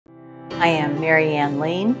I am Mary Ann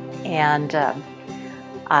Lean, and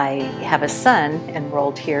I have a son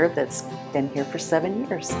enrolled here that's been here for 7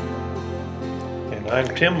 years. And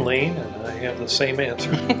I'm Tim Lean, and I have the same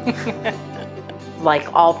answer.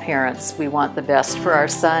 Like all parents, we want the best for our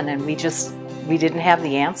son, and we didn't have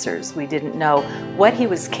the answers. We didn't know what he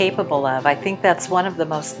was capable of. I think that's one of the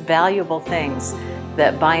most valuable things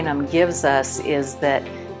that Bynum gives us, is that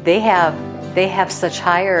they have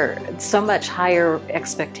so much higher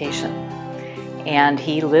expectation, and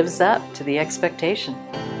he lives up to the expectation.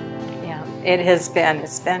 Yeah, it's been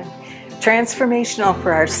transformational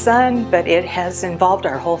for our son, but it has involved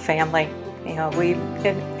our whole family. You know,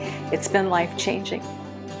 it's been life-changing.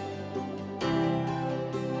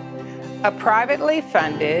 A privately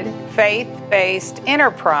funded, faith-based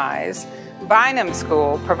enterprise, Bynum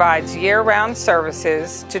School provides year-round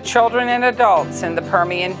services to children and adults in the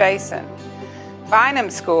Permian Basin. Bynum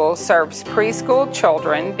School serves preschool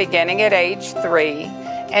children beginning at age 3,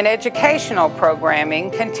 and educational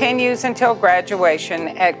programming continues until graduation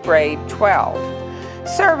at grade 12.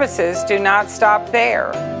 Services do not stop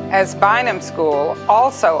there, as Bynum School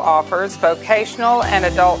also offers vocational and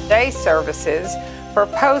adult day services for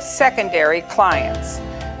post-secondary clients.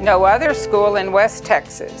 No other school in West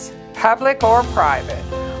Texas, public or private,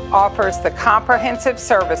 offers the comprehensive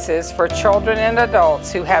services for children and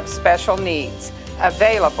adults who have special needs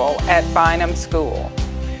available at Bynum School.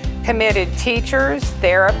 Committed teachers,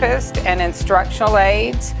 therapists, and instructional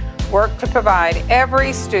aides work to provide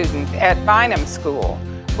every student at Bynum School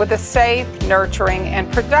with a safe, nurturing,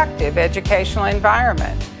 and productive educational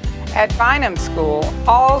environment. At Bynum School,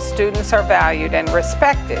 all students are valued and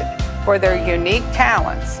respected for their unique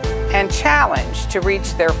talents and challenged to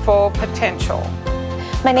reach their full potential.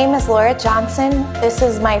 My name is Laura Johnson. This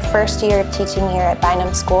is my first year of teaching here at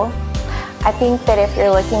Bynum School. I think that if you're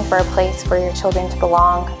looking for a place for your children to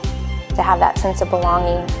belong, to have that sense of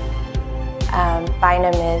belonging,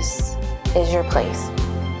 Bynum is your place.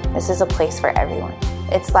 This is a place for everyone.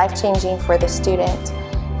 It's life-changing for the student,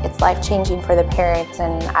 it's life-changing for the parents,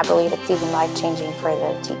 and I believe it's even life-changing for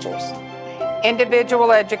the teachers.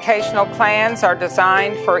 Individual educational plans are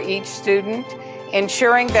designed for each student,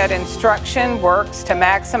 ensuring that instruction works to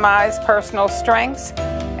maximize personal strengths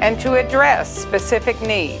and to address specific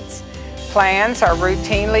needs. Plans are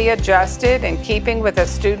routinely adjusted in keeping with a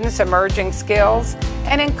student's emerging skills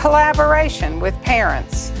and in collaboration with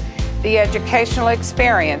parents. The educational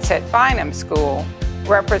experience at Bynum School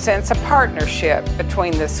represents a partnership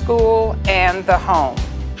between the school and the home.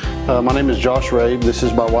 My name is Josh Rabe. This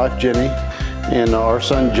is my wife Jenny, and our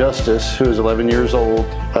son Justice, who is 11 years old,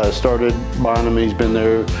 started Bynum. He's been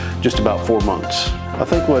there just about 4 months. I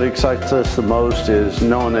think what excites us the most is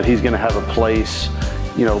knowing that he's going to have a place,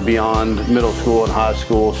 you know, beyond middle school and high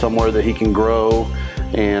school, somewhere that he can grow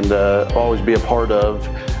and always be a part of.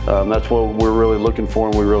 That's what we're really looking for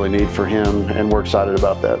and we really need for him, and we're excited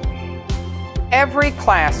about that. Every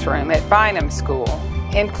classroom at Bynum School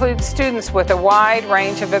includes students with a wide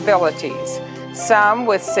range of abilities, some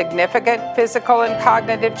with significant physical and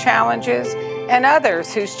cognitive challenges, and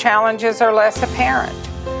others whose challenges are less apparent.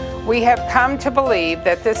 We have come to believe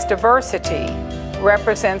that this diversity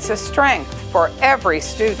represents a strength for every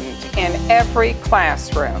student in every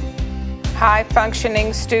classroom.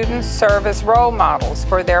 High-functioning students serve as role models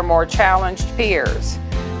for their more challenged peers,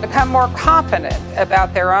 become more confident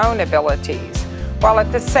about their own abilities, while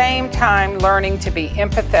at the same time learning to be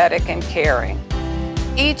empathetic and caring.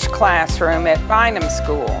 Each classroom at Bynum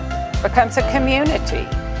School becomes a community,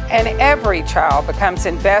 and every child becomes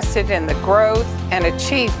invested in the growth and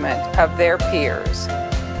achievement of their peers.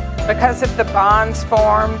 Because of the bonds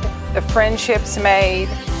formed, the friendships made,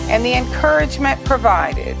 and the encouragement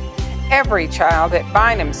provided, every child at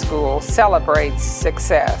Bynum School celebrates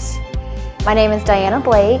success. My name is Diana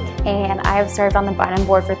Blake, and I have served on the Bynum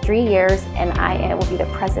board for 3 years, and I will be the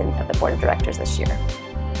president of the board of directors this year.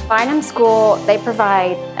 Bynum School, they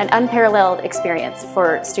provide an unparalleled experience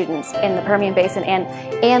for students in the Permian Basin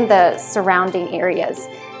and the surrounding areas.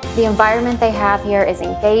 The environment they have here is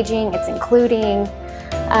engaging, it's including.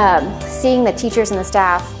 Seeing the teachers and the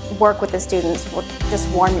staff work with the students will just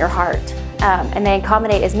warm your heart. And they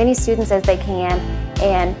accommodate as many students as they can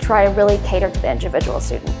and try to really cater to the individual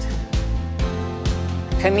student.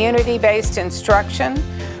 Community-based instruction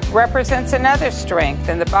represents another strength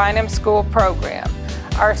in the Bynum School program.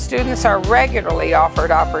 Our students are regularly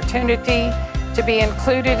offered opportunity to be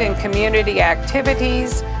included in community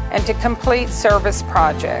activities and to complete service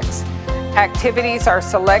projects. Activities are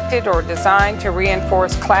selected or designed to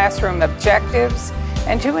reinforce classroom objectives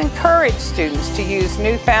and to encourage students to use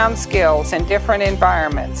newfound skills in different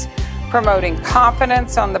environments, promoting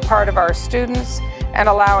confidence on the part of our students and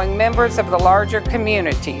allowing members of the larger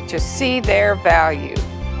community to see their value.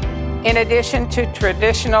 In addition to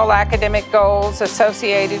traditional academic goals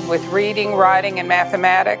associated with reading, writing, and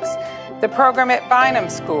mathematics, the program at Bynum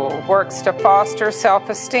School works to foster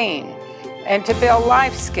self-esteem and to build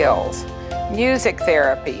life skills. Music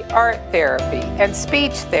therapy, art therapy, and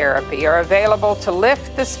speech therapy are available to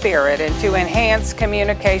lift the spirit and to enhance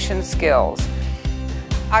communication skills.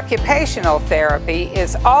 Occupational therapy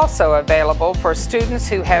is also available for students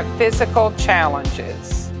who have physical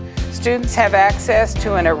challenges. Students have access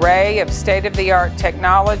to an array of state-of-the-art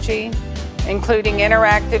technology, including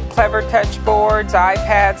interactive Clever Touch boards,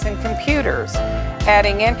 iPads, and computers,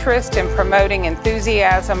 adding interest and promoting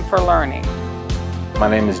enthusiasm for learning. My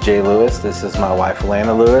name is Jay Lewis. This is my wife,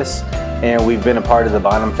 Lana Lewis, and we've been a part of the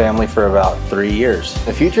Bynum family for about 3 years.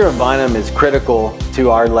 The future of Bynum is critical to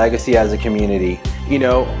our legacy as a community. You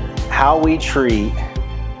know, how we treat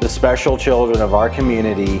the special children of our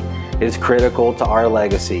community is critical to our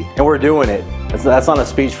legacy, and we're doing it. That's not a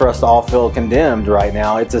speech for us to all feel condemned right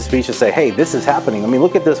now. It's a speech to say, hey, this is happening. I mean,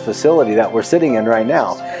 look at this facility that we're sitting in right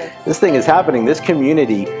now. This thing is happening. This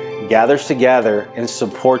community gathers together and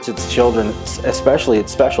supports its children, especially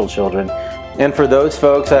its special children. And for those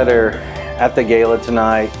folks that are at the gala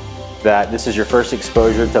tonight, that this is your first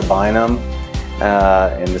exposure to Bynum,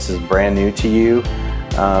 and this is brand new to you,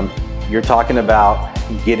 you're talking about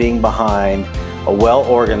getting behind a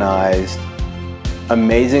well-organized,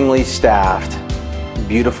 amazingly staffed,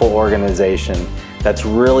 beautiful organization that's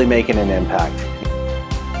really making an impact.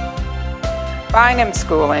 Bynum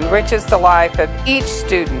School enriches the life of each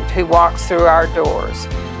student who walks through our doors.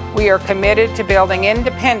 We are committed to building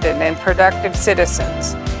independent and productive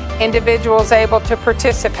citizens, individuals able to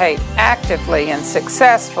participate actively and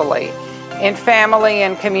successfully in family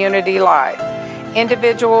and community life,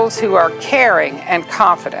 individuals who are caring and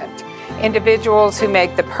confident, individuals who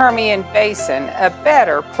make the Permian Basin a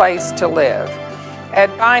better place to live.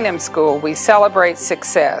 At Bynum School, we celebrate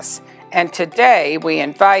success, and today we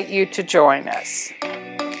invite you to join us.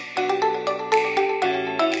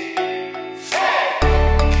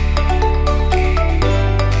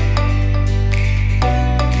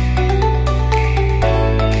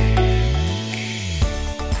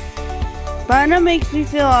 Bynum makes me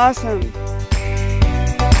feel awesome.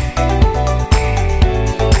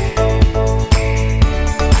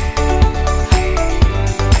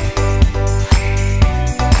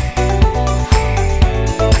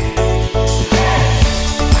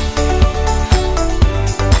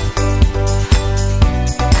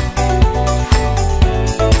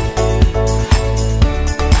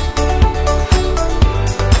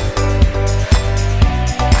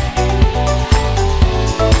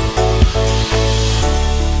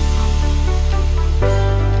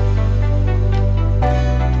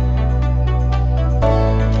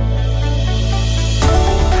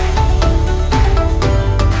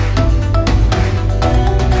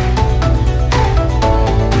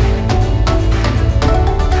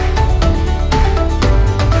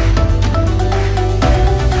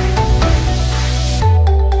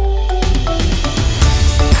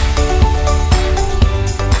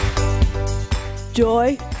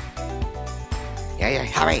 Joy. Yeah,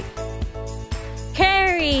 hurry.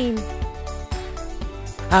 Caring.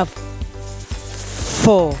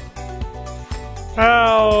 Full.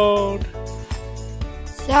 Proud.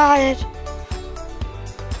 Sad.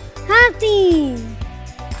 Happy.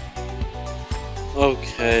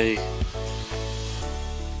 Okay.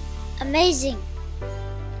 Amazing.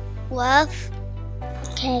 Love.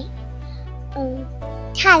 Okay.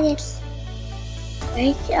 Kindness.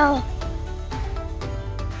 Great job.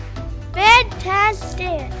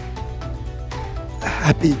 Fantastic.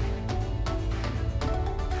 Happy.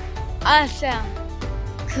 Awesome.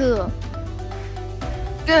 Cool.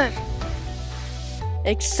 Good.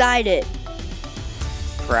 Excited.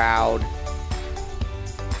 Proud.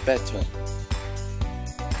 Better.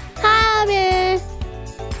 Happy.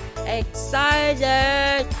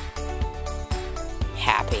 Excited.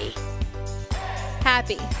 Happy.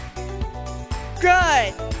 Happy.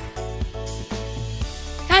 Good.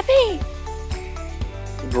 Happy.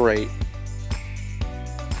 Great.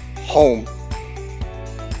 Home.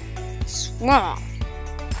 Small.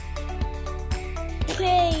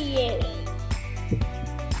 Playing.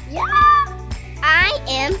 Yeah. I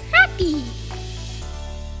am